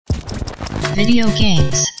Video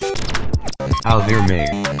games. How they're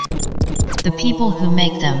made. The people who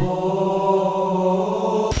make them.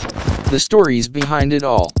 The stories behind it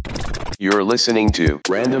all. You're listening to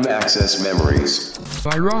Random Access Memories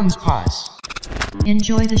By Ronspies.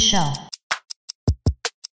 Enjoy the show.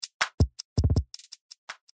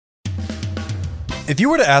 If you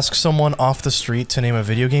were to ask someone off the street to name a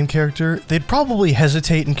video game character, they'd probably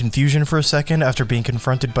hesitate in confusion for a second after being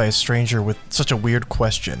confronted by a stranger with such a weird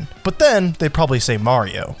question. But then, they'd probably say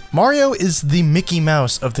Mario. Mario is the Mickey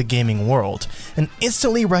Mouse of the gaming world, an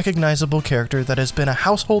instantly recognizable character that has been a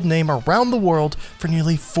household name around the world for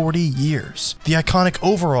nearly 40 years. The iconic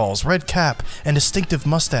overalls, red cap, and distinctive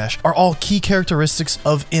mustache are all key characteristics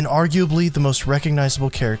of inarguably the most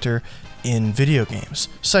recognizable character in video games.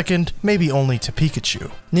 Second, maybe only to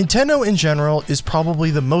Pikachu. Nintendo in general is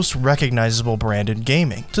probably the most recognizable brand in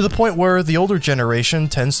gaming, to the point where the older generation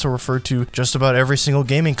tends to refer to just about every single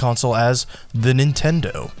gaming console as the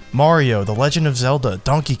Nintendo. Mario, The Legend of Zelda,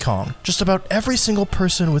 Donkey Kong, just about every single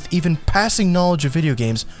person with even passing knowledge of video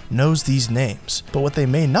games knows these names. But what they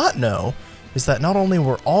may not know is that not only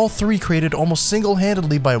were all three created almost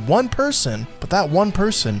single-handedly by one person, but that one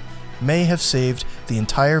person may have saved the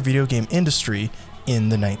entire video game industry in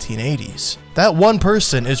the 1980s. That one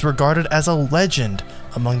person is regarded as a legend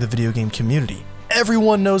among the video game community.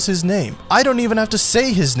 Everyone knows his name. I don't even have to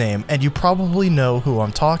say his name, and you probably know who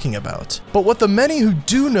I'm talking about. But what the many who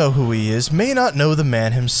do know who he is may not know the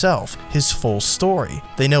man himself, his full story.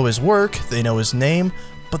 They know his work, they know his name,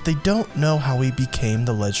 but they don't know how he became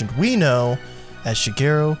the legend we know as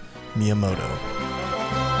Shigeru Miyamoto.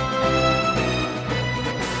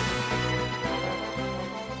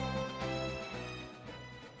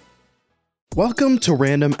 Welcome to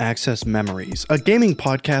Random Access Memories, a gaming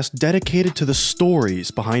podcast dedicated to the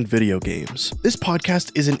stories behind video games. This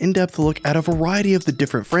podcast is an in-depth look at a variety of the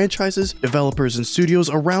different franchises, developers, and studios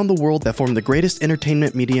around the world that form the greatest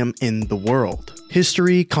entertainment medium in the world.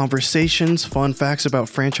 History, conversations, fun facts about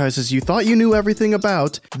franchises you thought you knew everything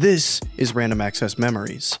about. This is Random Access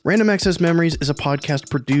Memories. Random Access Memories is a podcast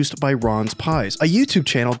produced by Ronspies, a YouTube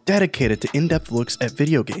channel dedicated to in-depth looks at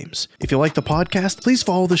video games. If you like the podcast, please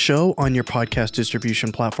follow the show on your podcast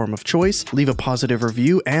distribution platform of choice, leave a positive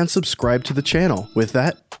review, and subscribe to the channel. With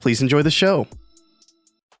that, please enjoy the show.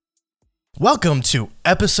 Welcome to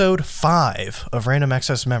episode 5 of Random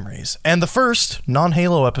Access Memories, and the first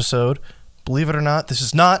non-Halo episode. Believe it or not, this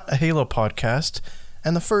is not a Halo podcast,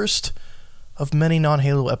 and the first of many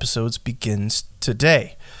non-Halo episodes begins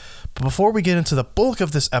today. But before we get into the bulk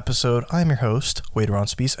of this episode, I'm your host, Wade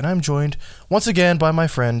Ronspies, and I'm joined once again by my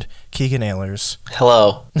friend, Kegan Ehlers.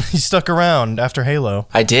 Hello. He stuck around after Halo.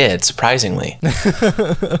 I did, surprisingly.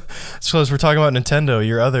 It's because we're talking about Nintendo,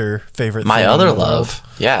 your other favorite My thing other in the world. love,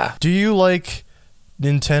 yeah. Do you like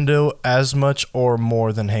Nintendo as much or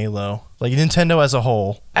more than Halo? Like Nintendo as a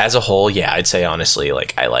whole? As a whole, yeah, I'd say honestly,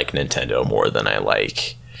 like I like Nintendo more than I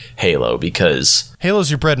like Halo because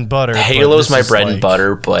Halo's your bread and butter. Halo's my bread and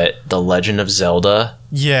butter, but The Legend of Zelda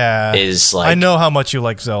is like... I know how much you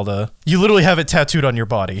like Zelda. You literally have it tattooed on your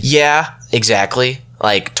body. Yeah, exactly.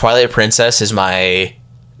 Like Twilight Princess is my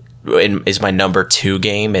number 2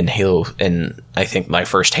 game, and Halo, and I think my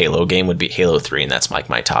first Halo game would be Halo 3, and that's like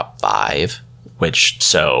my top 5.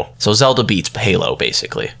 So Zelda beats Halo,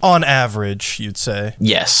 basically. On average, you'd say.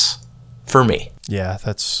 Yes, for me. Yeah,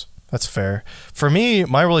 that's fair. For me,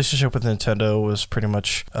 my relationship with Nintendo was pretty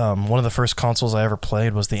much one of the first consoles I ever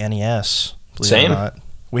played was the NES. Same. It or not.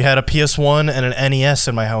 We had a PS1 and an NES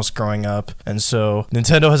in my house growing up, and so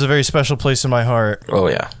Nintendo has a very special place in my heart. Oh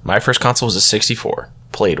yeah, my first console was a 64.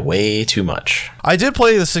 Played way too much. I did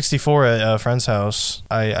play the 64 at a friend's house.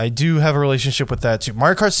 I do have a relationship with that too.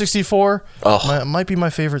 Mario Kart 64 might be my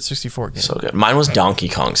favorite 64 game. So good. Mine was Donkey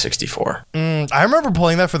Kong 64. I remember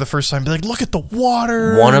playing that for the first time. Be like, look at the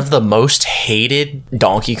water. One of the most hated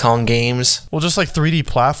Donkey Kong games. Well, just like 3D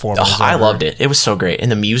platformers. Oh, I loved it. It was so great.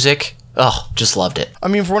 And the music, just loved it. I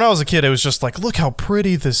mean, for when I was a kid, it was just like, look how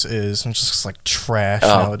pretty this is. And just like trash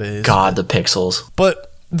nowadays. God, the pixels. But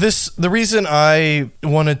the reason I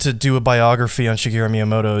wanted to do a biography on Shigeru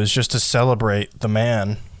Miyamoto is just to celebrate the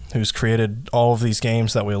man who's created all of these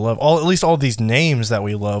games that we love, at least all these names that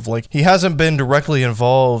we love. Like, he hasn't been directly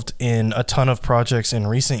involved in a ton of projects in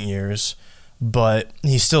recent years, but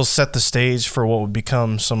he still set the stage for what would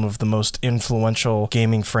become some of the most influential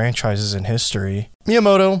gaming franchises in history.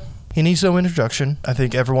 Miyamoto, he needs no introduction. I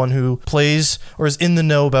think everyone who plays or is in the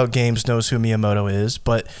know about games knows who Miyamoto is,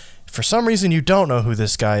 but for some reason you don't know who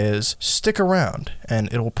this guy is, stick around, and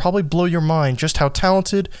it'll probably blow your mind just how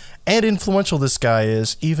talented and influential this guy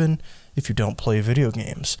is, even if you don't play video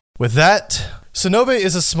games. With that, Sonobe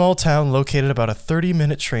is a small town located about a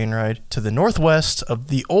 30-minute train ride to the northwest of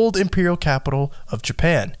the old imperial capital of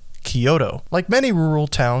Japan, Kyoto. Like many rural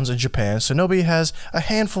towns in Japan, Sonobe has a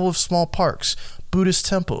handful of small parks, Buddhist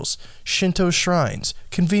temples, Shinto shrines,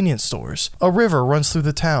 convenience stores. A river runs through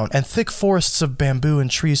the town, and thick forests of bamboo and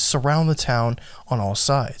trees surround the town on all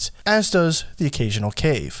sides, as does the occasional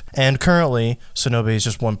cave. And currently, Sonobe is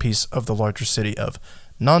just one piece of the larger city of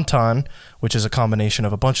Nantan, which is a combination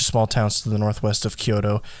of a bunch of small towns to the northwest of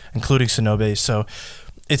Kyoto, including Sonobe. So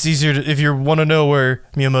it's easier to, if you want to know where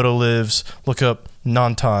Miyamoto lives, look up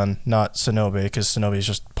Nantan, not Sonobe, because Sonobe is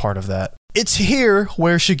just part of that. It's here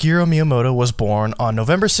where Shigeru Miyamoto was born on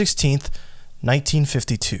November 16th,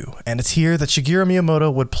 1952, and it's here that Shigeru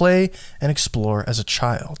Miyamoto would play and explore as a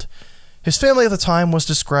child. His family at the time was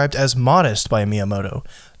described as modest by Miyamoto.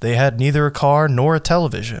 They had neither a car nor a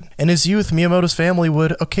television. In his youth, Miyamoto's family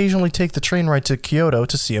would occasionally take the train ride to Kyoto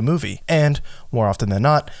to see a movie, and, more often than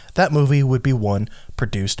not, that movie would be one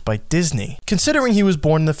produced by Disney. Considering he was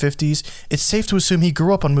born in the 50s, it's safe to assume he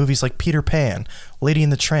grew up on movies like Peter Pan, Lady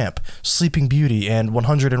and the Tramp, Sleeping Beauty, and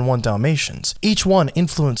 101 Dalmatians, each one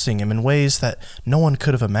influencing him in ways that no one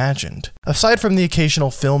could have imagined. Aside from the occasional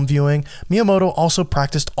film viewing, Miyamoto also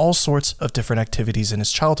practiced all sorts of different activities in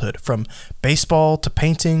his childhood, from baseball to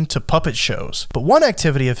painting to puppet shows. But one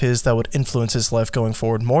activity of his that would influence his life going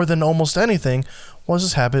forward more than almost anything was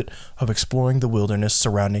his habit of exploring the wilderness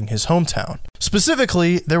surrounding his hometown.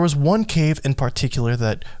 Specifically, there was one cave in particular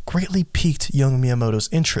that greatly piqued young Miyamoto's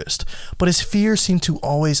interest, but his fear seemed to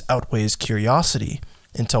always outweigh his curiosity,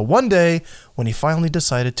 until one day when he finally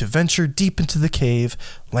decided to venture deep into the cave,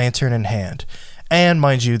 lantern in hand. And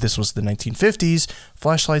mind you, this was the 1950s,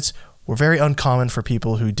 flashlights were very uncommon for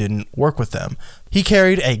people who didn't work with them. He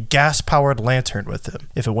carried a gas-powered lantern with him.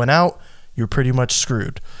 If it went out, you were pretty much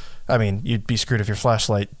screwed. I mean, you'd be screwed if your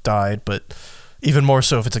flashlight died, but even more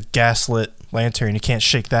so if it's a gaslit lantern. You can't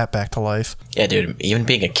shake that back to life. Yeah, dude, even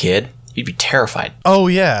being a kid, you'd be terrified. Oh,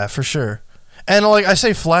 yeah, for sure. And like I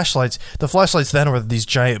say flashlights, the flashlights then were these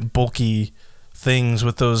giant bulky things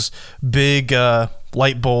with those big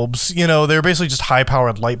light bulbs. You know, they were basically just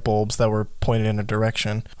high-powered light bulbs that were pointed in a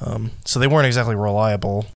direction. So they weren't exactly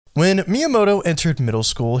reliable. When Miyamoto entered middle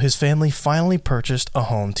school, his family finally purchased a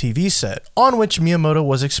home TV set, on which Miyamoto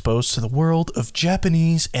was exposed to the world of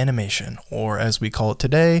Japanese animation, or as we call it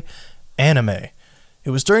today, anime. It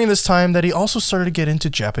was during this time that he also started to get into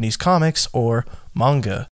Japanese comics, or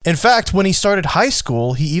manga. In fact, when he started high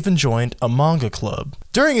school, he even joined a manga club.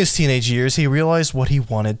 During his teenage years, he realized what he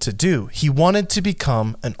wanted to do. He wanted to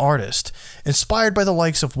become an artist. Inspired by the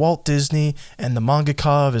likes of Walt Disney and the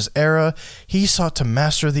mangaka of his era, he sought to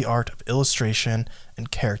master the art of illustration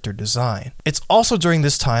and character design. It's also during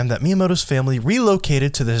this time that Miyamoto's family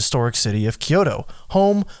relocated to the historic city of Kyoto,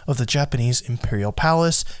 home of the Japanese Imperial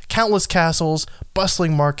Palace, countless castles,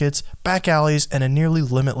 bustling markets, back alleys, and a nearly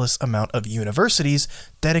limitless amount of universities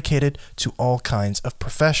dedicated to all kinds of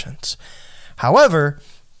professions. However,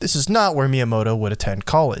 this is not where Miyamoto would attend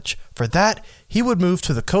college. For that, he would move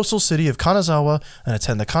to the coastal city of Kanazawa and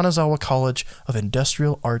attend the Kanazawa College of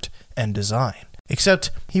Industrial Art and Design. Except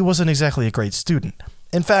he wasn't exactly a great student.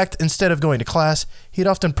 In fact, instead of going to class, he'd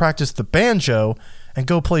often practice the banjo and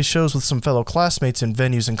go play shows with some fellow classmates in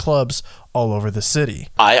venues and clubs all over the city.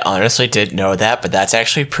 I honestly didn't know that, but that's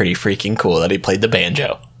actually pretty freaking cool that he played the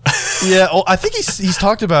banjo. Yeah, well, I think he's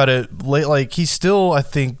talked about it late. Like he still, I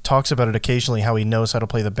think, talks about it occasionally how he knows how to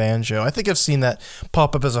play the banjo. I think I've seen that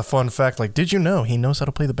pop up as a fun fact. Like, did you know he knows how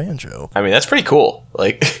to play the banjo? I mean, that's pretty cool.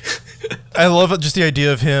 Like, I love just the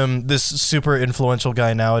idea of him, this super influential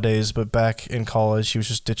guy nowadays, but back in college, he was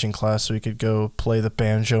just ditching class so he could go play the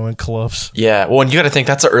banjo in clubs. Yeah, well, and you got to think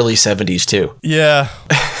that's the early 70s too. Yeah.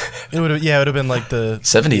 It would have been like the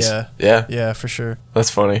 70s. Yeah, for sure. That's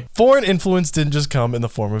funny. Foreign influence didn't just come in the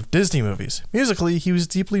form of Disney movies. Musically, he was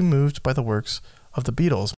deeply moved by the works of the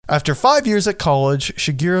Beatles. After 5 years at college,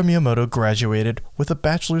 Shigeru Miyamoto graduated with a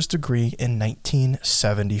bachelor's degree in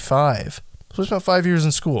 1975. So he spent 5 years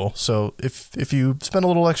in school. So if you spend a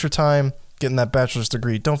little extra time getting that bachelor's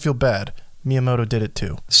degree, don't feel bad. Miyamoto did it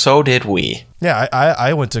too. So did we. Yeah,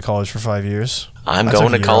 I went to college for 5 years. I'm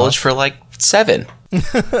going to college for like 7.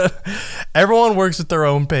 Everyone works at their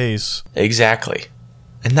own pace. Exactly.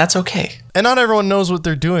 And that's okay. And not everyone knows what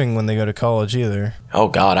they're doing when they go to college either. Oh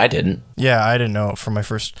God, I didn't. Yeah, I didn't know it from my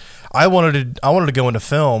first. I wanted to go into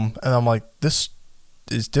film, and I'm like, this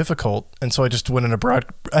is difficult, and so I just went into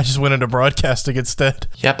broadcasting instead.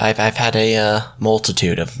 Yep, I've had a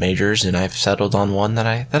multitude of majors, and I've settled on one that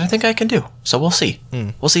I think I can do. So we'll see.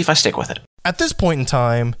 We'll see if I stick with it. At this point in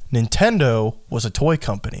time, Nintendo was a toy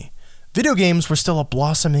company. Video games were still a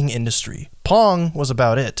blossoming industry. Pong was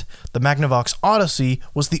about it. The Magnavox Odyssey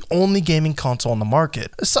was the only gaming console on the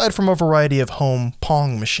market, aside from a variety of home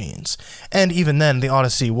Pong machines. And even then, the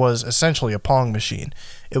Odyssey was essentially a Pong machine.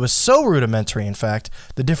 It was so rudimentary, in fact,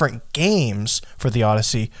 the different games for the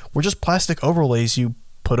Odyssey were just plastic overlays you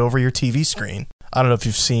put over your TV screen. I don't know if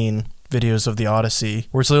you've seen videos of the Odyssey,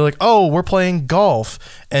 where it's like, oh, we're playing golf,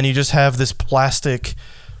 and you just have this plastic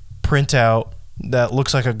printout that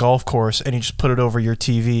looks like a golf course, and you just put it over your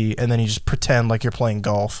TV, and then you just pretend like you're playing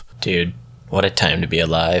golf. Dude, what a time to be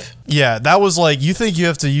alive. Yeah, that was like, you think you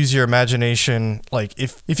have to use your imagination, like,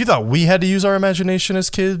 if you thought we had to use our imagination as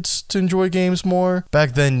kids to enjoy games more,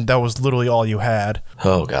 back then that was literally all you had.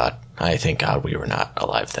 Oh God, I thank God we were not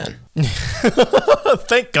alive then.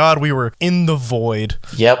 Thank God we were in the void.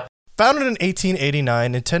 Yep. Founded in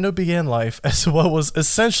 1889, Nintendo began life as what was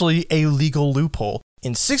essentially a legal loophole.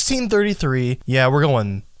 In 1633, yeah, we're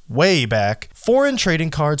going way back, foreign trading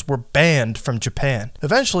cards were banned from Japan.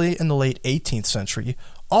 Eventually, in the late 18th century,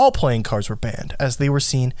 all playing cards were banned, as they were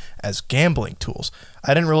seen as gambling tools.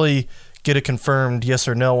 I didn't really get a confirmed yes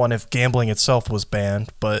or no on if gambling itself was banned,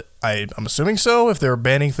 but I'm assuming so, if they were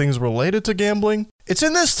banning things related to gambling. It's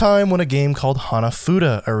in this time when a game called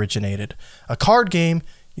Hanafuda originated, a card game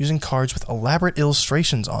using cards with elaborate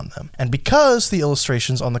illustrations on them. And because the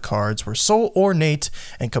illustrations on the cards were so ornate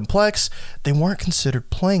and complex, they weren't considered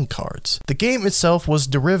playing cards. The game itself was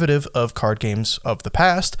derivative of card games of the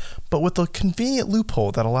past, but with a convenient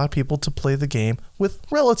loophole that allowed people to play the game with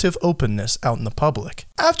relative openness out in the public.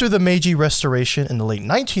 After the Meiji Restoration in the late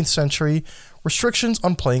 19th century, restrictions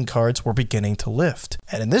on playing cards were beginning to lift.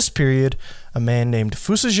 And in this period, a man named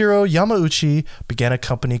Fusajiro Yamauchi began a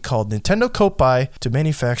company called Nintendo Koppai to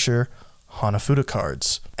manufacture Hanafuda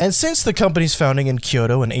cards. And since the company's founding in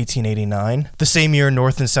Kyoto in 1889, the same year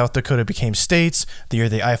North and South Dakota became states, the year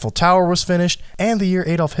the Eiffel Tower was finished, and the year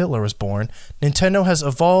Adolf Hitler was born, Nintendo has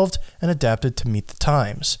evolved and adapted to meet the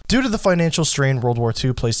times. Due to the financial strain World War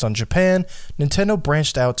II placed on Japan, Nintendo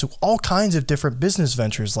branched out to all kinds of different business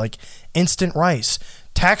ventures like instant rice,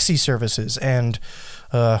 taxi services, and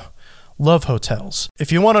love hotels.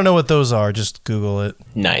 If you want to know what those are, just Google it.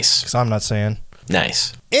 Nice. Because I'm not saying.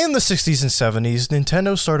 Nice. In the 60s and 70s,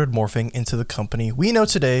 Nintendo started morphing into the company we know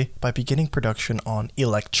today by beginning production on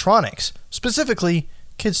electronics, specifically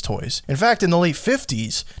kids' toys. In fact, in the late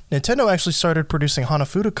 50s, Nintendo actually started producing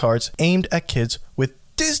Hanafuda cards aimed at kids with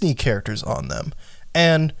Disney characters on them.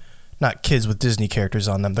 And not kids with Disney characters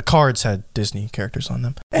on them, the cards had Disney characters on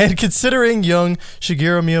them. And considering young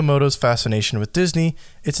Shigeru Miyamoto's fascination with Disney,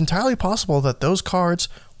 it's entirely possible that those cards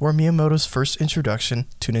were Miyamoto's first introduction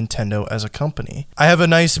to Nintendo as a company. I have a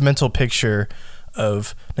nice mental picture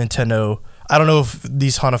of Nintendo. I don't know if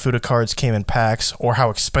these Hanafuda cards came in packs or how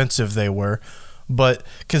expensive they were, but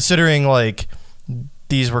considering like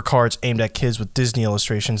these were cards aimed at kids with Disney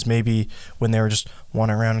illustrations, maybe when they were just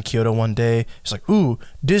wandering around in Kyoto one day, it's like, ooh,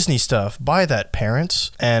 Disney stuff, buy that,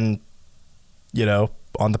 parents. And, you know,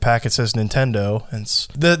 on the pack it says Nintendo, and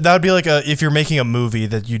that would be like if you're making a movie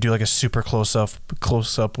that you do like a super close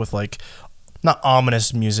up with like not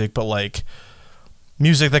ominous music, but like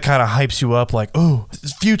music that kind of hypes you up, like, oh, the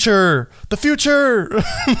future.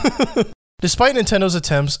 Despite Nintendo's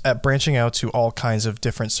attempts at branching out to all kinds of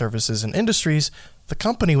different services and industries, the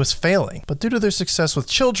company was failing, but due to their success with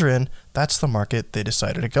children, that's the market they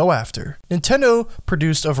decided to go after. Nintendo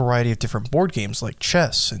produced a variety of different board games like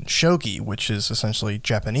chess and shogi, which is essentially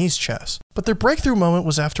Japanese chess. But their breakthrough moment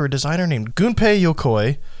was after a designer named Gunpei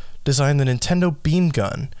Yokoi designed the Nintendo Beam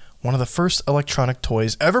Gun, one of the first electronic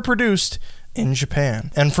toys ever produced in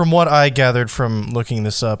Japan. And from what I gathered from looking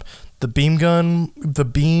this up, the beam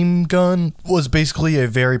gun was basically a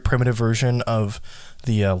very primitive version of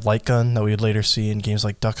the light gun that we would later see in games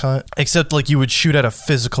like Duck Hunt, except like you would shoot at a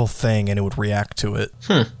physical thing and it would react to it,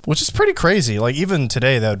 which is pretty crazy. Like even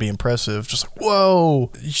today that would be impressive. Just like,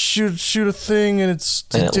 whoa, you shoot a thing and it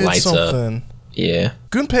did lights something. Up. Yeah.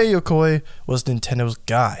 Gunpei Yokoi was Nintendo's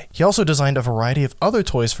guy. He also designed a variety of other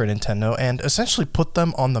toys for Nintendo and essentially put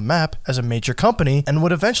them on the map as a major company, and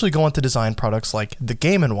would eventually go on to design products like the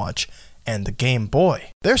Game & Watch and the Game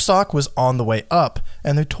Boy. Their stock was on the way up,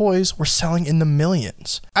 and their toys were selling in the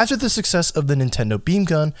millions. After the success of the Nintendo Beam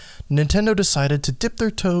Gun, Nintendo decided to dip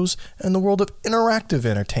their toes in the world of interactive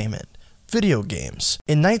entertainment. Video games.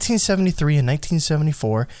 In 1973 and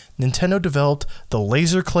 1974, Nintendo developed the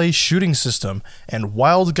Laser Clay shooting system and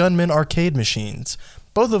Wild Gunman arcade machines,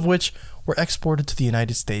 both of which were exported to the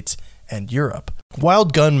United States and Europe.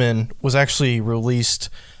 Wild Gunman was actually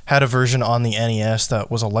had a version on the NES that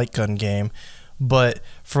was a light gun game, but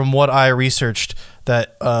from what I researched,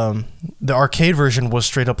 that the arcade version was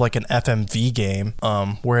straight up like an FMV game,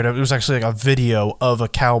 where it was actually like a video of a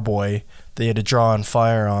cowboy that you had to draw and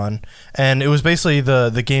fire on. And it was basically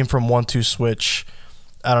the game from 1-2 Switch.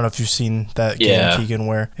 I don't know if you've seen that game, Kegan,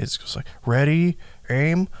 where it's just like, ready,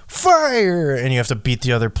 aim, fire, and you have to beat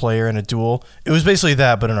the other player in a duel. It was basically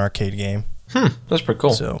that, but an arcade game. That's pretty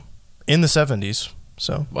cool. So, in the 70s.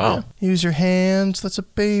 So, wow. Yeah. Use your hands, that's a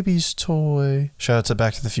baby's toy. Shout out to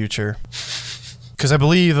Back to the Future. Because I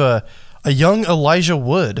believe a young Elijah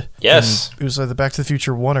Wood. Yes. It was either Back to the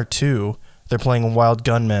Future 1 or 2. They're playing Wild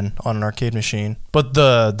Gunman on an arcade machine. But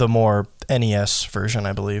the more NES version,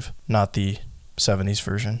 I believe, not the 70s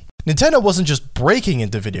version. Nintendo wasn't just breaking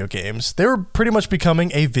into video games, they were pretty much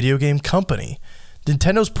becoming a video game company.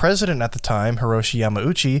 Nintendo's president at the time, Hiroshi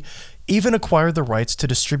Yamauchi, even acquired the rights to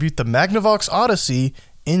distribute the Magnavox Odyssey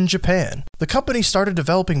in Japan. The company started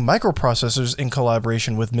developing microprocessors in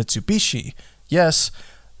collaboration with Mitsubishi. Yes,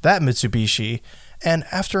 that Mitsubishi. And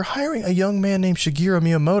after hiring a young man named Shigeru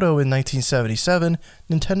Miyamoto in 1977,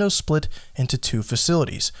 Nintendo split into 2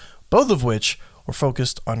 facilities, both of which were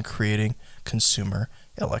focused on creating consumer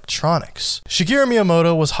electronics. Shigeru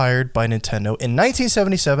Miyamoto was hired by Nintendo in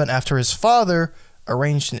 1977 after his father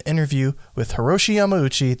arranged an interview with Hiroshi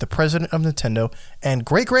Yamauchi, the president of Nintendo and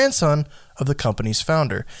great-grandson of the company's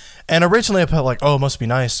founder. And originally I felt like, oh, it must be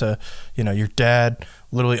nice to, your dad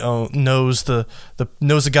literally knows the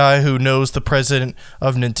guy who knows the president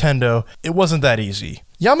of Nintendo. It wasn't that easy.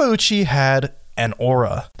 Yamauchi had an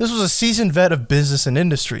aura. This was a seasoned vet of business and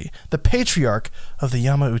industry, the patriarch of the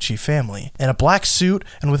Yamauchi family. In a black suit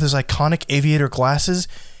and with his iconic aviator glasses,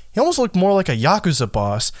 he almost looked more like a Yakuza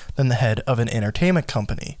boss than the head of an entertainment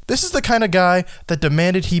company. This is the kind of guy that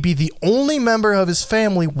demanded he be the only member of his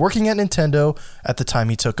family working at Nintendo at the time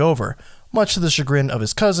he took over, much to the chagrin of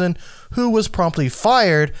his cousin, who was promptly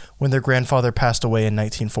fired when their grandfather passed away in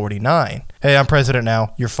 1949. Hey, I'm president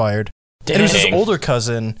now, you're fired. Dang. And it was his older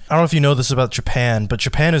cousin. I don't know if you know this about Japan, but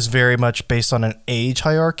Japan is very much based on an age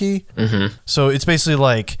hierarchy. Mm-hmm. So it's basically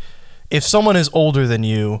like, if someone is older than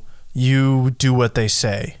you, you do what they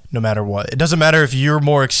say, no matter what. It doesn't matter if you're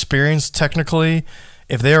more experienced technically.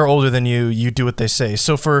 If they are older than you, you do what they say.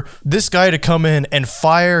 So for this guy to come in and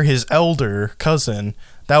fire his elder cousin,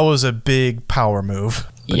 that was a big power move.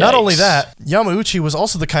 But not only that, Yamauchi was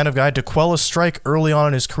also the kind of guy to quell a strike early on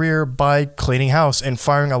in his career by cleaning house and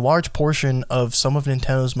firing a large portion of some of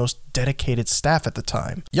Nintendo's most dedicated staff at the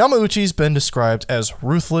time. Yamauchi's been described as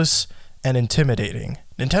ruthless and intimidating.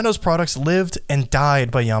 Nintendo's products lived and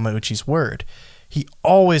died by Yamauchi's word. He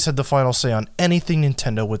always had the final say on anything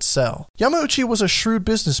Nintendo would sell. Yamauchi was a shrewd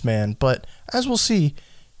businessman, but as we'll see,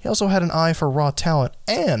 he also had an eye for raw talent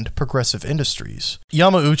and progressive industries.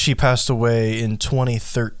 Yamauchi passed away in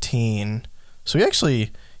 2013, so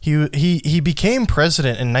he became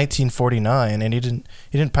president in 1949, and he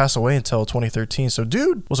didn't pass away until 2013. So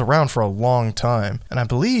dude was around for a long time, and I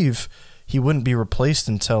believe he wouldn't be replaced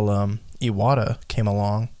until Iwata came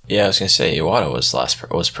along. Yeah, I was gonna say Iwata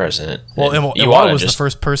was president. Well, Iwata was the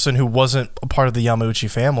first person who wasn't a part of the Yamauchi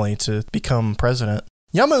family to become president.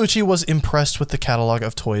 Yamauchi was impressed with the catalog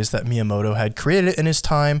of toys that Miyamoto had created in his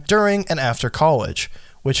time during and after college,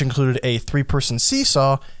 which included a 3-person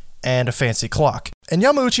seesaw and a fancy clock. And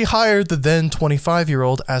Yamauchi hired the then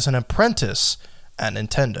 25-year-old as an apprentice at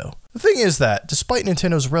Nintendo. The thing is that, despite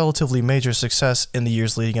Nintendo's relatively major success in the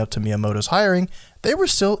years leading up to Miyamoto's hiring, they were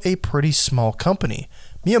still a pretty small company.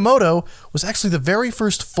 Miyamoto was actually the very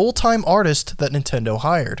first full-time artist that Nintendo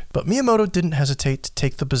hired, but Miyamoto didn't hesitate to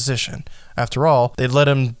take the position. After all, they'd let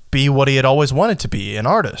him be what he had always wanted to be, an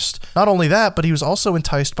artist. Not only that, but he was also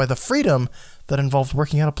enticed by the freedom that involved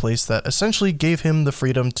working at a place that essentially gave him the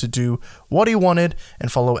freedom to do what he wanted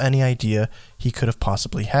and follow any idea he could have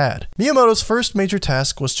possibly had. Miyamoto's first major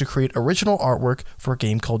task was to create original artwork for a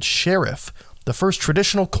game called Sheriff, the first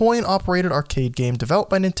traditional coin-operated arcade game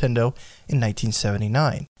developed by Nintendo in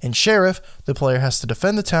 1979. In Sheriff, the player has to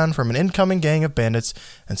defend the town from an incoming gang of bandits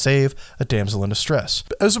and save a damsel in distress.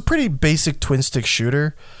 It was a pretty basic twin-stick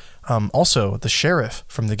shooter. Also, the Sheriff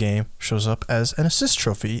from the game shows up as an assist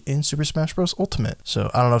trophy in Super Smash Bros. Ultimate.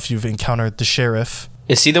 So, I don't know if you've encountered the Sheriff.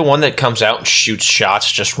 Is he the one that comes out and shoots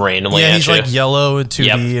shots just randomly at you? Yeah, he's like yellow and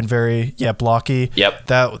 2D and very, blocky. Yep.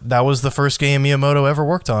 That was the first game Miyamoto ever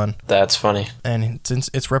worked on. That's funny. And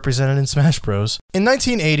it's represented in Smash Bros. In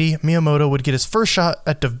 1980, Miyamoto would get his first shot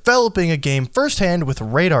at developing a game firsthand with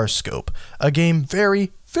Radar Scope, a game very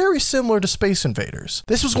similar to Space Invaders.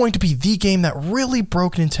 This was going to be the game that really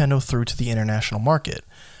broke Nintendo through to the international market.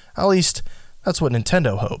 At least, That's what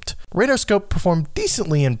Nintendo hoped. Radarscope performed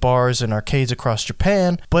decently in bars and arcades across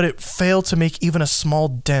Japan, but it failed to make even a small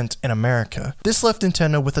dent in America. This left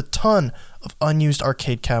Nintendo with a ton of unused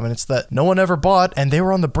arcade cabinets that no one ever bought, and they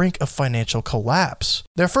were on the brink of financial collapse.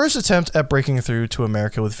 Their first attempt at breaking through to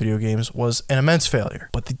America with video games was an immense failure,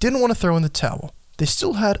 but they didn't want to throw in the towel. They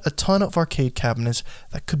still had a ton of arcade cabinets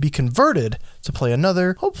that could be converted to play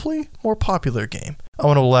another, hopefully more popular game. I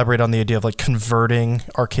want to elaborate on the idea of like converting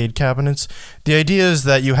arcade cabinets. The idea is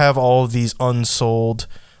that you have all of these unsold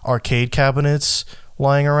arcade cabinets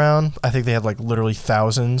lying around. I think they had like literally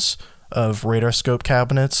thousands of Radarscope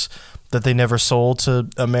cabinets that they never sold to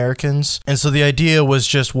Americans. And so the idea was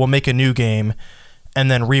just, we'll make a new game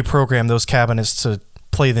and then reprogram those cabinets to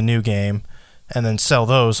play the new game, and then sell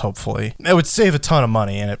those, hopefully. It would save a ton of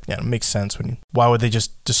money, and it makes sense. Why would they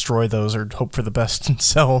just destroy those or hope for the best and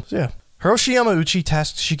sell? So, yeah. Hiroshi Yamauchi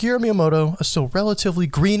tasked Shigeru Miyamoto, a still relatively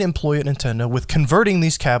green employee at Nintendo, with converting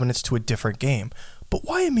these cabinets to a different game. But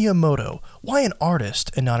why a Miyamoto? Why an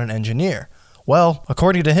artist and not an engineer? Well,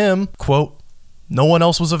 according to him, quote, no one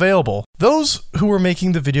else was available. Those who were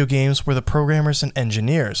making the video games were the programmers and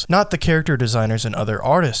engineers, not the character designers and other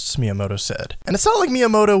artists, Miyamoto said. And it's not like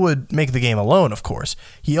Miyamoto would make the game alone, of course.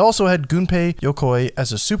 He also had Gunpei Yokoi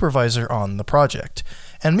as a supervisor on the project.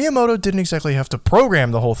 And Miyamoto didn't exactly have to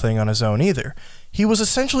program the whole thing on his own either. He was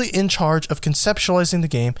essentially in charge of conceptualizing the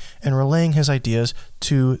game and relaying his ideas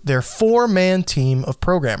to their 4-man team of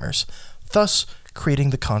programmers, thus creating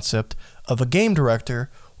the concept of a game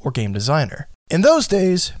director or game designer. In those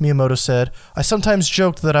days, Miyamoto said, I sometimes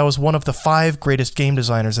joked that I was one of the 5 greatest game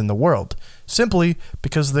designers in the world, simply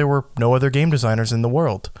because there were no other game designers in the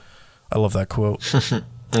world. I love that quote.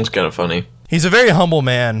 That's kind of funny. He's a very humble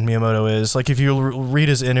man, Miyamoto is. Like, if you read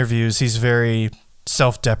his interviews, he's very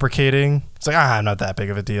self-deprecating. It's like, I'm not that big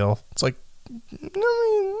of a deal. It's like,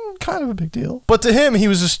 kind of a big deal. But to him, he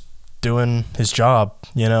was just doing his job,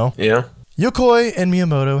 you know? Yeah. Yokoi and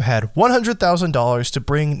Miyamoto had $100,000 to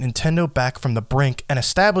bring Nintendo back from the brink and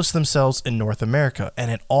establish themselves in North America, and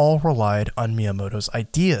it all relied on Miyamoto's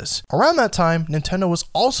ideas. Around that time, Nintendo was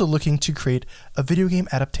also looking to create a video game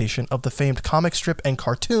adaptation of the famed comic strip and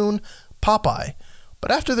cartoon, Popeye. But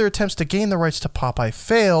after their attempts to gain the rights to Popeye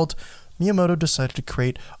failed, Miyamoto decided to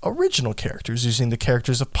create original characters using the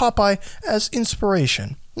characters of Popeye as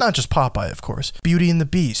inspiration. Not just Popeye, of course. Beauty and the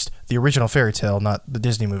Beast, the original fairy tale, not the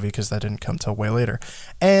Disney movie because that didn't come till way later,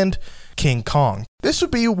 and King Kong. This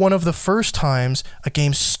would be one of the first times a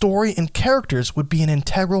game's story and characters would be an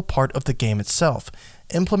integral part of the game itself,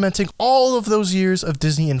 implementing all of those years of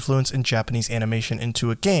Disney influence in Japanese animation into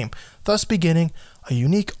a game, thus beginning a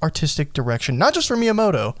unique artistic direction not just for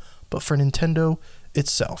Miyamoto, but for Nintendo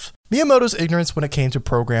itself. Miyamoto's ignorance when it came to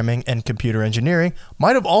programming and computer engineering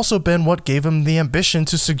might have also been what gave him the ambition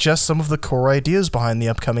to suggest some of the core ideas behind the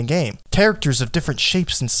upcoming game. Characters of different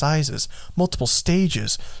shapes and sizes, multiple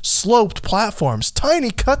stages, sloped platforms,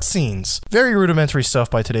 tiny cutscenes. Very rudimentary stuff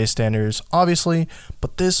by today's standards, obviously,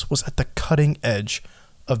 but this was at the cutting edge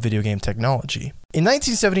of video game technology. In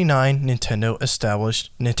 1979, Nintendo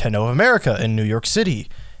established Nintendo of America in New York City.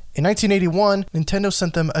 In 1981, Nintendo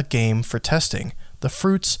sent them a game for testing, the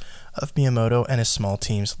fruits of Miyamoto and his small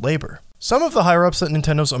team's labor. Some of the higher-ups at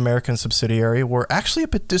Nintendo's American subsidiary were actually a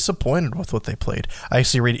bit disappointed with what they played. I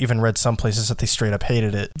actually even read some places that they straight up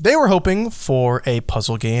hated it. They were hoping for a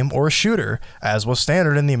puzzle game or a shooter, as was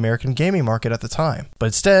standard in the American gaming market at the time. But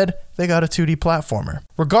instead, they got a 2D platformer.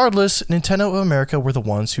 Regardless, Nintendo of America were the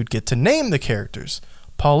ones who'd get to name the characters.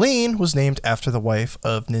 Pauline was named after the wife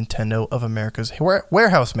of Nintendo of America's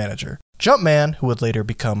warehouse manager. Jumpman, who would later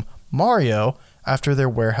become Mario, after their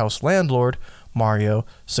warehouse landlord, Mario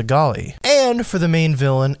Segali. And for the main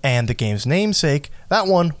villain and the game's namesake, that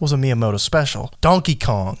one was a Miyamoto special, Donkey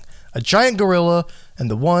Kong, a giant gorilla, and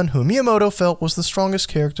the one who Miyamoto felt was the strongest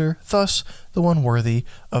character, thus the one worthy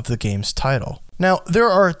of the game's title. Now, there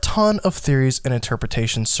are a ton of theories and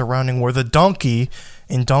interpretations surrounding where the donkey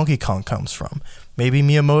in Donkey Kong comes from. Maybe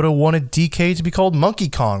Miyamoto wanted DK to be called Monkey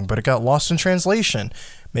Kong, but it got lost in translation.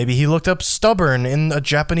 Maybe he looked up stubborn in a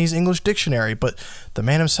Japanese-English dictionary, but the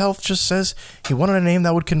man himself just says he wanted a name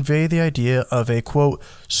that would convey the idea of a, quote,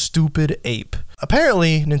 stupid ape.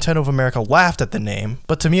 Apparently, Nintendo of America laughed at the name,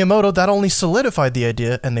 but to Miyamoto, that only solidified the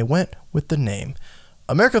idea, and they went with the name.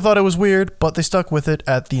 America thought it was weird, but they stuck with it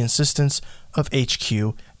at the insistence of HQ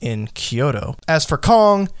in Kyoto. As for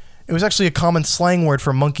Kong, it was actually a common slang word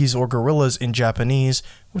for monkeys or gorillas in Japanese,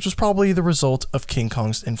 which was probably the result of King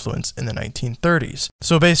Kong's influence in the 1930s.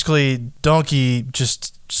 So basically, donkey,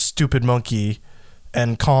 just stupid monkey,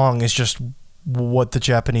 and Kong is just what the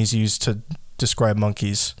Japanese used to describe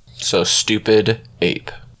monkeys. So stupid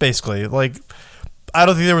ape. basically. Like, I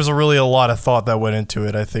don't think there was really a lot of thought that went into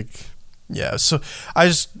it. I think, yeah. So I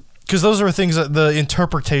just, because those were things that the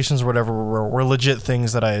interpretations or whatever were legit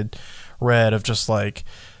things that I had read of just like,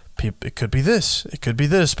 it could be this, it could be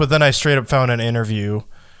this. But then I straight up found an interview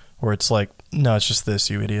where it's like, no, it's just this,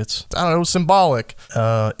 you idiots. I don't know, symbolic.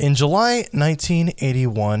 In July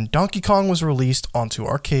 1981, Donkey Kong was released onto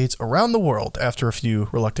arcades around the world after a few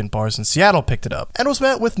reluctant bars in Seattle picked it up, and was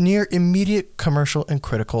met with near immediate commercial and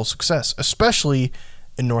critical success, especially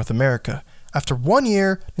in North America. After 1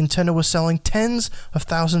 year, Nintendo was selling tens of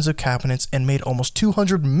thousands of cabinets and made almost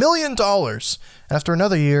 $200 million. After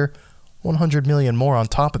another year, 100 million more on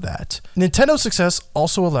top of that. Nintendo's success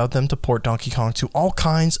also allowed them to port Donkey Kong to all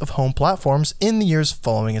kinds of home platforms in the years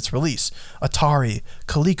following its release. Atari,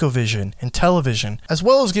 ColecoVision, and Television, as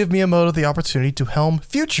well as give Miyamoto the opportunity to helm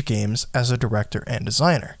future games as a director and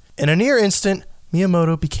designer. In a near instant,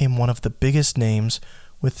 Miyamoto became one of the biggest names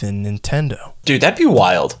within Nintendo. Dude, that'd be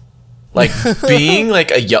wild. Like being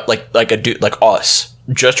like a dude like us,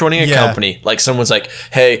 just running a company. Like someone's like,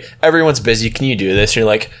 "Hey, everyone's busy. Can you do this?" And you're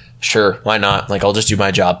like, "Sure, why not? Like, I'll just do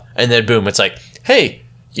my job." And then boom, it's like, "Hey,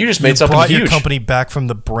 you just made something huge. You brought your company back from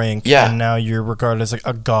the brink, and now you're regarded as like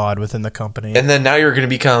a god within the company. And then now you're going to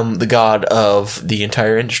become the god of the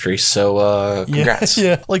entire industry. So, congrats.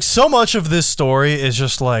 Yeah. Like, so much of this story is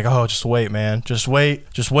just like, oh, just wait, man. Just wait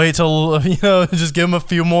till, just give him a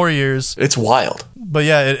few more years. It's wild. But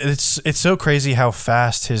yeah, it's so crazy how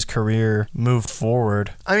fast his career moved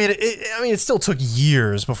forward. I mean, it still took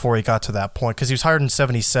years before he got to that point, because he was hired in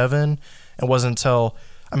 1977, and wasn't until,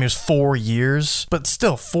 it was 4 years, but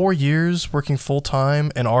still 4 years working full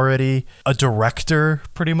time and already a director,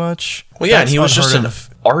 pretty much. Well, yeah, and he was just an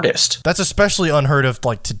artist. That's especially unheard of,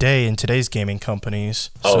 like, today in today's gaming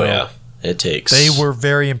companies. Oh, yeah. It takes. They were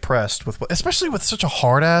very impressed with, especially with such a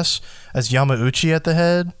hard ass as Yamauchi at the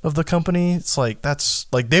head of the company. It's like,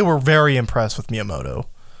 they were very impressed with Miyamoto,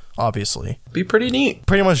 obviously. Be pretty neat.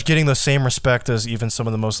 Pretty much getting the same respect as even some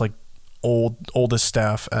of the most, like, oldest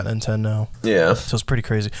staff at Nintendo. Yeah. So it's pretty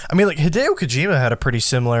crazy. I mean, like, Hideo Kojima had a pretty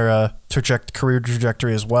similar career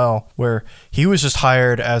trajectory as well, where he was just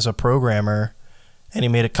hired as a programmer, and he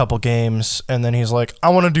made a couple games, and then he's like, I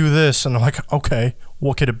want to do this. And I'm like, okay,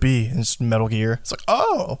 what could it be? And it's Metal Gear. It's like,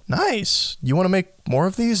 oh, nice. You want to make more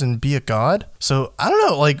of these and be a god? So, I don't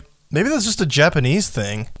know, like, maybe that's just a Japanese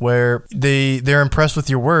thing, where they're impressed with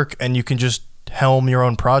your work, and you can just helm your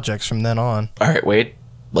own projects from then on. All right, Wade,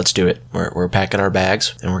 let's do it. We're packing our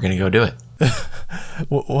bags, and we're going to go do it.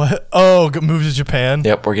 What? Oh, move to Japan?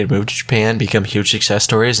 Yep, we're going to move to Japan, become huge success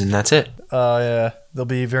stories, and that's it. Oh, yeah. They'll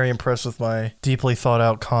be very impressed with my deeply thought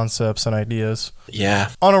out concepts and ideas. Yeah.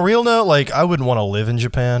 On a real note, like, I wouldn't want to live in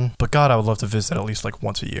Japan, but God, I would love to visit at least like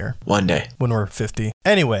once a year. One day. When we're 50.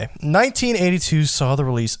 Anyway, 1982 saw the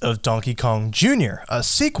release of Donkey Kong Jr., a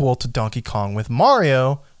sequel to Donkey Kong with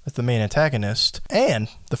Mario as the main antagonist, and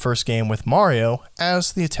the first game with Mario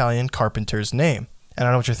as the Italian carpenter's name. And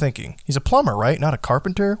I know what you're thinking. He's a plumber, right? Not a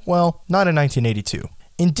carpenter? Well, not in 1982.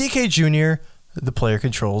 In DK Jr., the player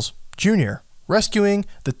controls Jr., rescuing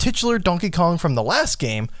the titular Donkey Kong from the last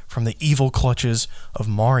game from the evil clutches of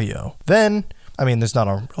Mario. Then, there's not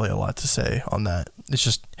really a lot to say on that. It's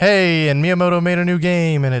just, hey, and Miyamoto made a new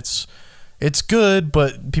game, and it's good,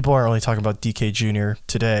 but people aren't really talking about DK Jr.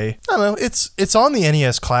 today. I don't know, it's on the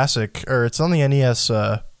NES Classic, or it's on the NES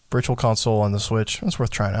Virtual Console on the Switch. It's worth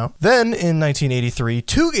trying out. Then, in 1983,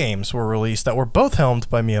 2 games were released that were both helmed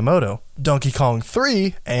by Miyamoto: Donkey Kong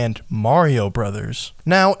 3 and Mario Brothers.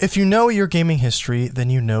 Now, if you know your gaming history, then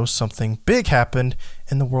you know something big happened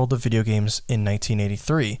in the world of video games in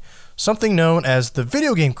 1983. Something known as the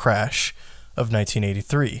video game crash of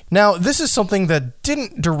 1983. Now, this is something that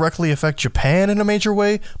didn't directly affect Japan in a major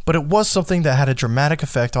way, but it was something that had a dramatic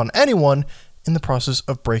effect on anyone in the process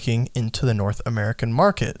of breaking into the North American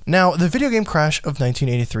market. Now, the video game crash of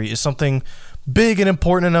 1983 is something big and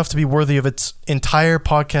important enough to be worthy of its entire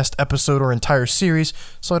podcast episode or entire series,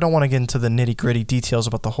 so I don't want to get into the nitty-gritty details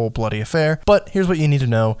about the whole bloody affair, but here's what you need to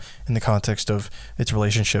know in the context of its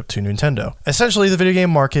relationship to Nintendo. Essentially, the video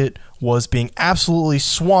game market was being absolutely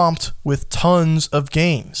swamped with tons of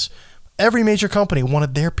games. Every major company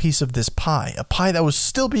wanted their piece of this pie, a pie that was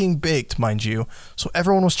still being baked, mind you, so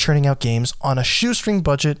everyone was churning out games on a shoestring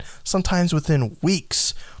budget, sometimes within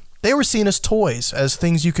weeks. They were seen as toys, as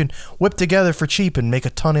things you can whip together for cheap and make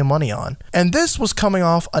a ton of money on. And this was coming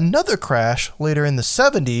off another crash later in the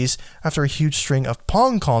 70s after a huge string of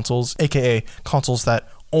Pong consoles, aka consoles that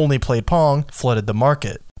only played Pong, flooded the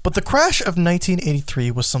market. But the crash of 1983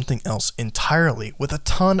 was something else entirely, with a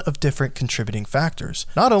ton of different contributing factors.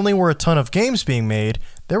 Not only were a ton of games being made,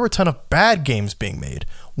 there were a ton of bad games being made.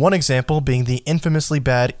 One example being the infamously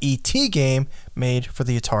bad E.T. game made for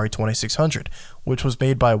the Atari 2600, which was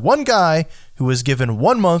made by one guy who was given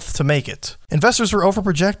 1 month to make it. Investors were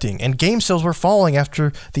overprojecting, and game sales were falling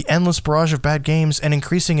after the endless barrage of bad games and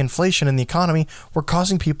increasing inflation in the economy were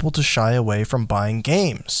causing people to shy away from buying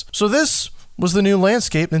games. So this was the new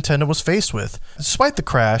landscape Nintendo was faced with. Despite the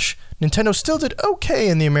crash, Nintendo still did okay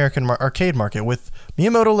in the American arcade market, with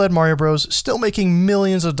Miyamoto-led Mario Bros. Still making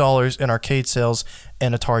millions of dollars in arcade sales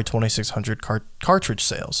and Atari 2600 cartridge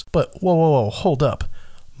sales. But whoa, hold up.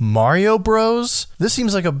 Mario Bros? This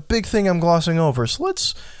seems like a big thing I'm glossing over, so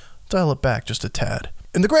let's dial it back just a tad.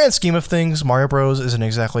 In the grand scheme of things, Mario Bros. Isn't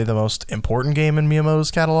exactly the most important game in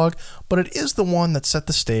Miyamoto's catalog, but it is the one that set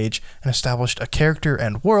the stage and established a character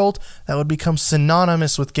and world that would become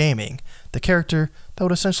synonymous with gaming. The character that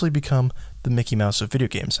would essentially become the Mickey Mouse of video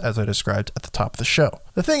games, as I described at the top of the show.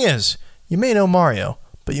 The thing is, you may know Mario,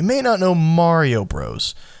 but you may not know Mario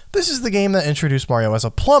Bros. This is the game that introduced Mario as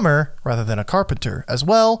a plumber rather than a carpenter, as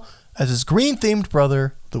well as his green-themed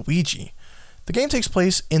brother, Luigi. The game takes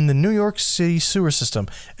place in the New York City sewer system,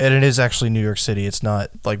 and it is actually New York City. It's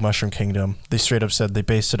not like Mushroom Kingdom. They straight up said they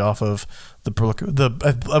based it off of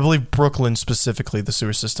I believe Brooklyn specifically, the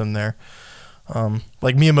sewer system there.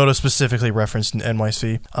 Like Miyamoto specifically referenced in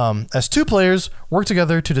NYC. As two players work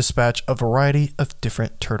together to dispatch a variety of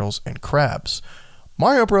different turtles and crabs.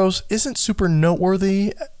 Mario Bros. Isn't super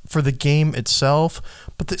noteworthy for the game itself,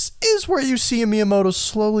 but this is where you see Miyamoto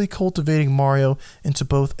slowly cultivating Mario into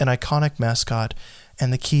both an iconic mascot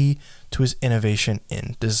and the key to his innovation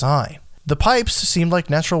in design. The pipes seemed like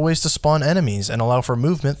natural ways to spawn enemies and allow for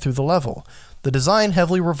movement through the level. The design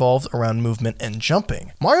heavily revolved around movement and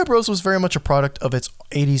jumping. Mario Bros. Was very much a product of its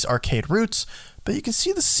 80s arcade roots, but you can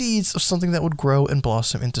see the seeds of something that would grow and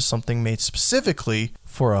blossom into something made specifically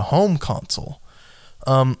for a home console.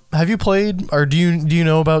 Have you played, or do you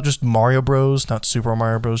know about just Mario Bros, not Super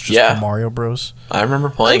Mario Bros, just Mario Bros? I remember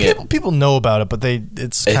playing it. People know about it, but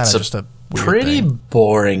it's kind of just a weird pretty thing.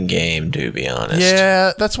 Boring game, to be honest.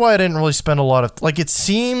 Yeah, that's why I didn't really spend a lot of, like, it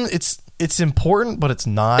seemed, it's important, but it's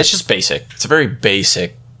not. It's just basic. It's a very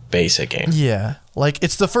basic game. Yeah, like,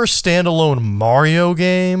 it's the first standalone Mario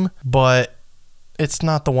game, but it's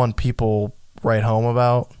not the one people write home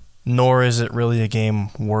about, nor is it really a game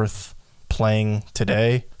worth playing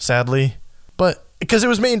today, sadly. But because it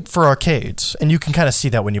was made for arcades, and you can kind of see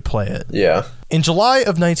that when you play it. Yeah. In July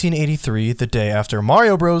of 1983, the day after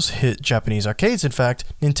Mario Bros. Hit Japanese arcades, in fact,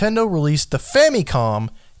 Nintendo released the Famicom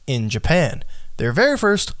in Japan, their very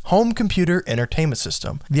first home computer entertainment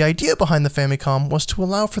system. The idea behind the Famicom was to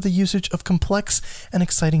allow for the usage of complex and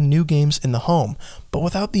exciting new games in the home, but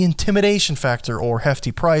without the intimidation factor or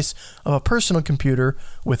hefty price of a personal computer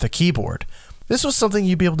with a keyboard. This was something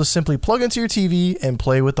you'd be able to simply plug into your TV and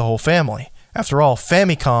play with the whole family. After all,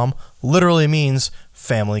 Famicom literally means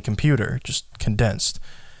family computer, just condensed.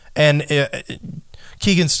 And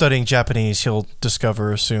Kegan studying Japanese, he'll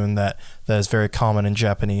discover soon that is very common in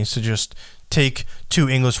Japanese to just take two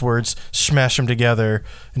English words, smash them together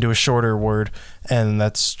into a shorter word, and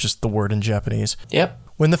that's just the word in Japanese. Yep.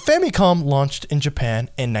 When the Famicom launched in Japan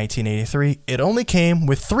in 1983, it only came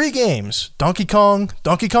with 3 games, Donkey Kong,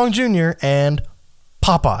 Donkey Kong Jr., and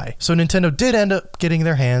Popeye. So Nintendo did end up getting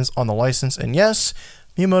their hands on the license, and yes,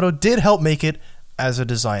 Miyamoto did help make it as a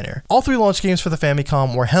designer. All 3 launch games for the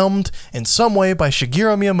Famicom were helmed in some way by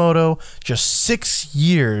Shigeru Miyamoto just 6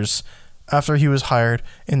 years after he was hired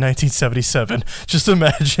in 1977. Just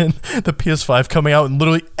imagine the PS5 coming out and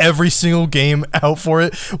literally every single game out for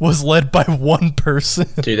it was led by one person.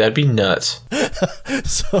 Dude, that'd be nuts.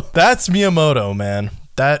 So that's Miyamoto, man.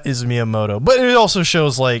 That is Miyamoto. But it also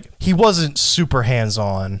shows, like, he wasn't super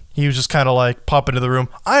hands-on. He was just kind of like, pop into the room,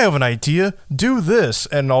 I have an idea, do this.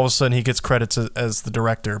 And all of a sudden he gets credits as the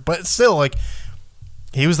director. But still, like,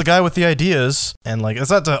 he was the guy with the ideas, and like,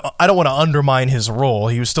 it's not to, I don't want to undermine his role.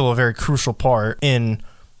 He was still a very crucial part in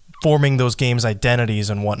forming those games' identities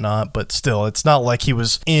and whatnot, but still, it's not like he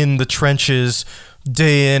was in the trenches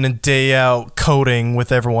day in and day out coding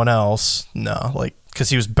with everyone else. No, like, because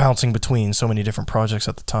he was bouncing between so many different projects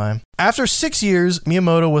at the time. After 6 years,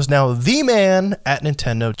 Miyamoto was now the man at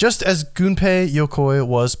Nintendo, just as Gunpei Yokoi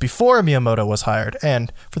was before Miyamoto was hired.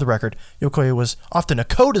 And, for the record, Yokoi was often a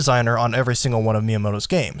co-designer on every single one of Miyamoto's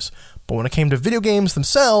games. But when it came to video games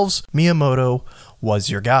themselves, Miyamoto was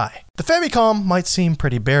your guy. The Famicom might seem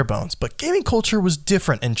pretty bare bones, but gaming culture was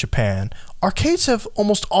different in Japan. Arcades have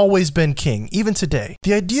almost always been king, even today.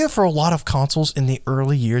 The idea for a lot of consoles in the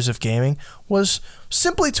early years of gaming was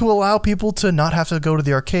simply to allow people to not have to go to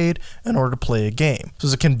the arcade in order to play a game. This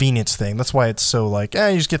is a convenience thing. That's why it's so like,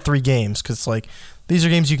 you just get 3 games, because like, these are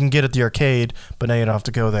games you can get at the arcade, but now you don't have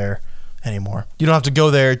to go there anymore. You don't have to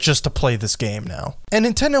go there just to play this game now. And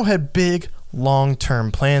Nintendo had big,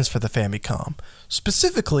 long-term plans for the Famicom.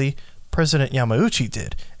 Specifically, President Yamauchi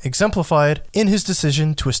did, exemplified in his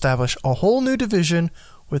decision to establish a whole new division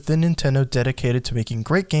within Nintendo dedicated to making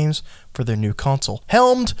great games for their new console,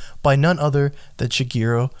 helmed by none other than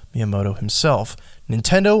Shigeru Miyamoto himself,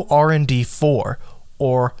 Nintendo R&D 4,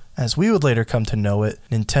 or as we would later come to know it,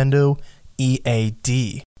 Nintendo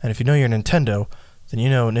EAD. And if you know your Nintendo, then you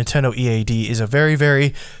know Nintendo EAD is a very,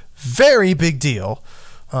 very, very big deal.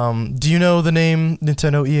 Do you know the name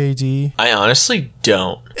Nintendo EAD? I honestly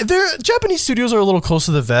don't. Japanese studios are a little close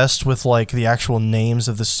to the vest with like the actual names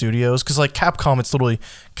of the studios, because like Capcom, it's literally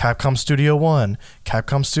Capcom Studio 1,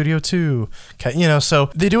 Capcom Studio 2, so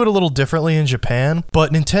they do it a little differently in Japan.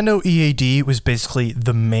 But Nintendo EAD was basically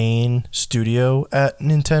the main studio at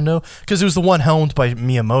Nintendo, because it was the one helmed by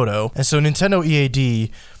Miyamoto. And so Nintendo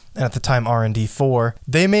EAD, and at the time R&D 4,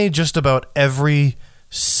 they made just about every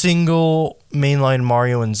single mainline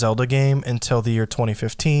Mario and Zelda game until the year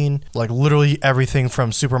 2015. Like literally everything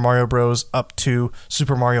from Super Mario Bros. Up to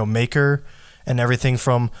Super Mario Maker, and everything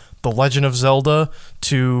from The Legend of Zelda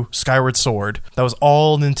to Skyward Sword. That was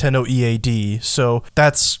all Nintendo EAD. So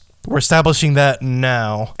we're establishing that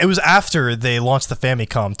now. It was after they launched the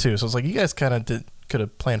Famicom too. So it's like, you guys kind of could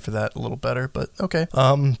have planned for that a little better, but okay.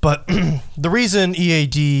 But the reason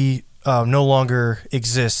EAD no longer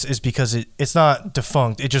exists is because it's not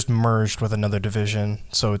defunct, it just merged with another division,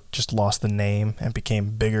 so it just lost the name and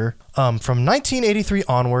became bigger. From 1983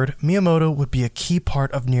 onward, Miyamoto would be a key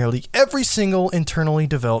part of nearly every single internally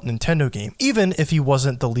developed Nintendo game, even if he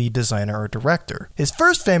wasn't the lead designer or director. His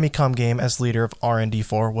first Famicom game as leader of R&D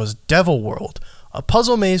 4 was Devil World, a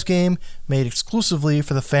puzzle maze game made exclusively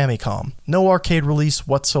for the Famicom. No arcade release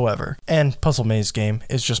whatsoever. And puzzle maze game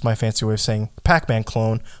is just my fancy way of saying Pac-Man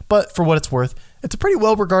clone, but for what it's worth, it's a pretty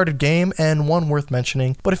well-regarded game and one worth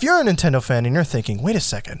mentioning. But if you're a Nintendo fan and you're thinking, wait a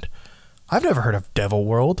second, I've never heard of Devil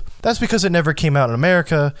World, that's because it never came out in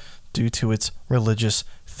America due to its religious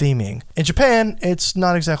theming. In Japan, it's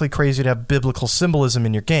not exactly crazy to have biblical symbolism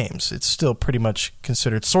in your games. It's still pretty much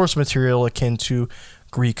considered source material akin to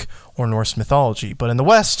Greek or Norse mythology. But in the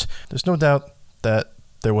West, there's no doubt that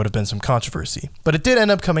there would have been some controversy. But it did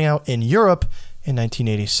end up coming out in Europe in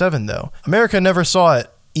 1987, though. America never saw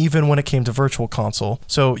it, even when it came to Virtual Console.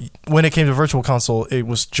 So when it came to Virtual Console, it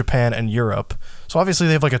was Japan and Europe. So obviously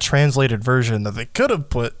they have like a translated version that they could have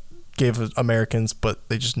gave Americans, but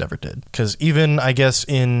they just never did. Because even, I guess,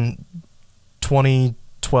 in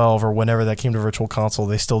 2012 or whenever that came to Virtual Console,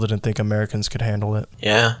 they still didn't think Americans could handle it.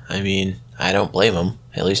 Yeah, I mean, I don't blame them,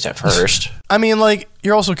 at least at first. I mean, like,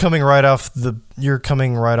 you're also coming right off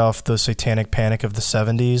the satanic panic of the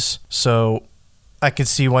 70s, so I could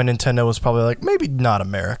see why Nintendo was probably like, maybe not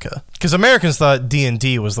America. Because Americans thought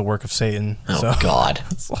D&D was the work of Satan. Oh, God.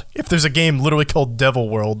 Like, if there's a game literally called Devil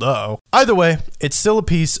World, uh-oh. Either way, it's still a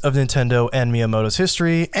piece of Nintendo and Miyamoto's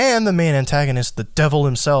history, and the main antagonist, the devil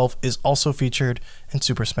himself, is also featured in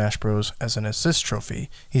Super Smash Bros. As an assist trophy.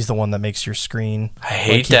 He's the one that makes your screen. I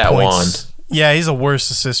hate that one. Yeah, he's a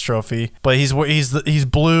worse assist trophy. But he's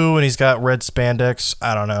blue and he's got red spandex.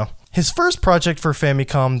 I don't know. His first project for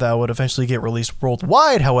Famicom that would eventually get released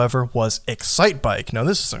worldwide, however, was Excitebike. Now,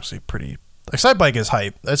 this is actually pretty... Excitebike is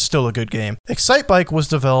hype. That's still a good game. Excitebike was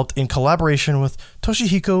developed in collaboration with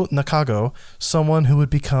Toshihiko Nakago, someone who would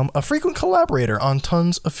become a frequent collaborator on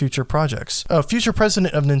tons of future projects. A future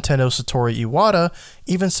president of Nintendo, Satoru Iwata,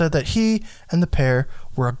 even said that he and the pair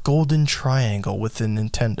were a golden triangle within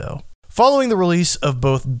Nintendo. Following the release of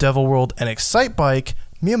both Devil World and Excitebike,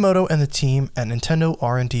 Miyamoto and the team at Nintendo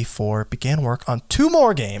R&D 4 began work on 2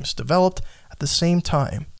 more games developed at the same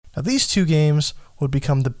time. Now, these 2 games would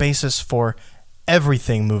become the basis for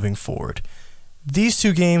everything moving forward. These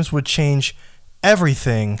 2 games would change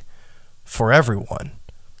everything for everyone.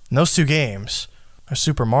 And those 2 games are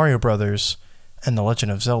Super Mario Bros. And The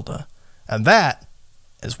Legend of Zelda. And that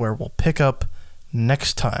is where we'll pick up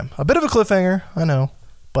next time. A bit of a cliffhanger, I know,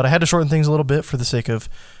 but I had to shorten things a little bit for the sake of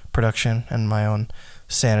production and my own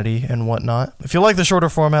sanity and whatnot. If you like the shorter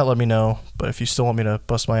format, let me know. But if you still want me to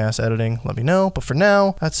bust my ass editing, let me know. But for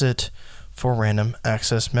now, that's it for Random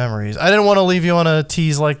Access Memories. I didn't want to leave you on a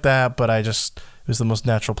tease like that, but it was the most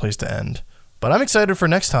natural place to end. But I'm excited for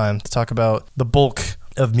next time to talk about the bulk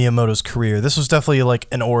of Miyamoto's career. This was definitely like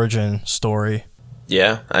an origin story.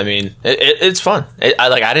 Yeah, I mean, it's fun.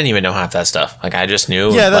 I didn't even know half that stuff. Like, I just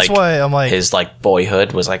knew. Yeah, that's why I'm like, his like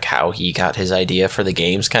boyhood was like how he got his idea for the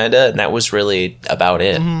games, kind of, and that was really about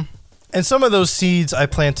it. Mm-hmm. And some of those seeds I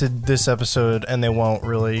planted this episode, and they won't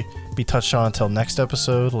really be touched on until next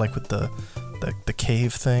episode, like with the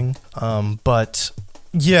cave thing. But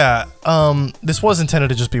yeah, this was intended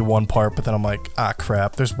to just be one part, but then I'm like,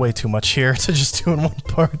 crap, there's way too much here to just do in one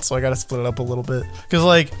part, so I gotta split it up a little bit. Because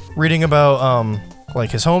like reading about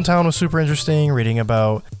like his hometown was super interesting. Reading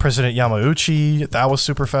about President Yamauchi, that was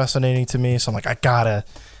super fascinating to me. So I'm like, I gotta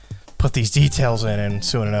put these details in, and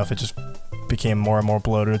soon enough, it just became more and more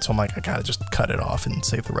bloated. So I'm like, I gotta just cut it off and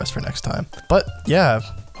save the rest for next time. But yeah,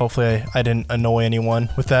 hopefully I didn't annoy anyone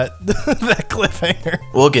with that that cliffhanger.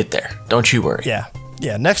 We'll get there. Don't you worry. Yeah,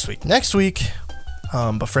 next week.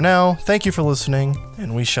 But for now, thank you for listening,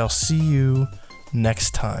 and we shall see you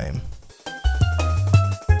next time.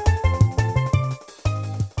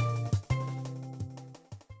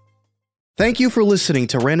 Thank you for listening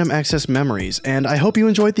to Random Access Memories, and I hope you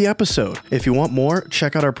enjoyed the episode. If you want more,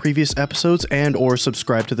 check out our previous episodes and or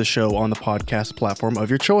subscribe to the show on the podcast platform of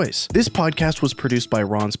your choice. This podcast was produced by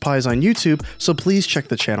Ronspies on YouTube, so please check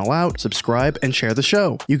the channel out, subscribe, and share the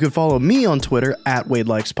show. You can follow me on Twitter at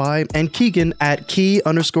WadeLikesPie and Kegan at Key_Gan_Jin.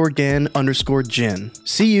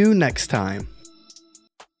 See you next time.